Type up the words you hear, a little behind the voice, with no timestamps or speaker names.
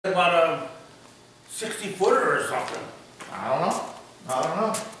About a 60-footer or something. I don't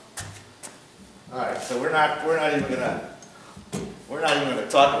know. All right, so we're not even gonna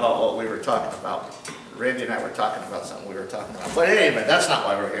talk about what we were talking about. Randy and I were talking about something we were talking about. But anyway, that's not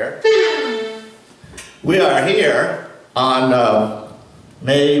why we're here. We are here on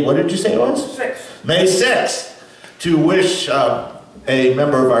May, what did you say it was? 6th. May 6th, to wish a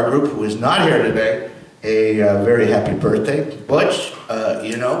member of our group who is not here today a very happy birthday. Butch,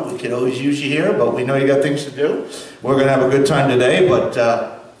 you know, we could always use you here, but we know you got things to do. We're gonna have a good time today, but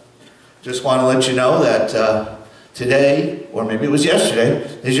just want to let you know that today, or maybe it was yesterday,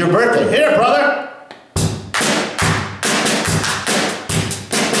 is your birthday. Here, brother!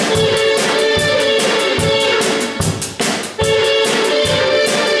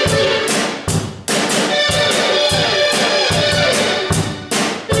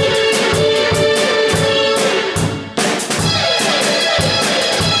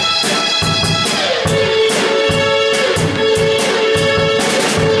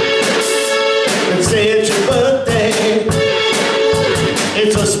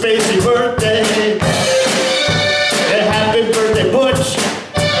 It's a spacey birthday. And happy birthday, Butch.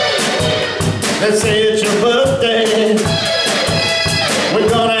 Let's say it's your birthday. We're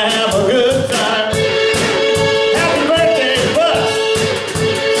gonna have a good time. Happy birthday, Butch.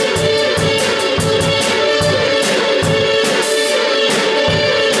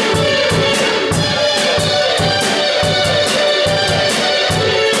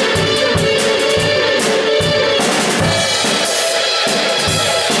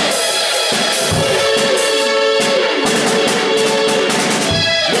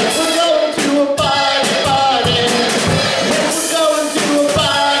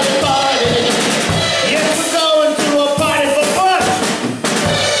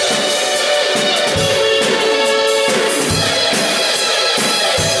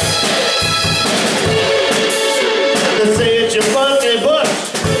 Say it's your birthday, Butch.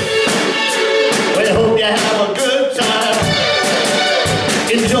 We hope you have a good time.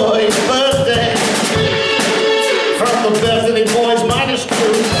 Enjoy your birthday. From the Bethany Boys Minus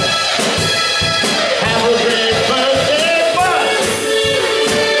Crew. Have a great birthday, Butch.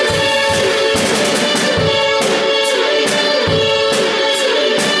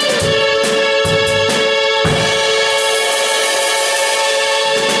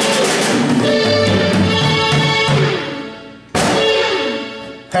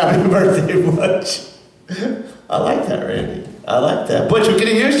 Happy birthday, Butch. I like that, Randy. I like that. Butch, we could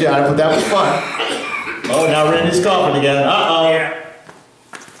have used you on it, but that was fun. Oh, now Randy's coughing again. Uh-oh. Yeah.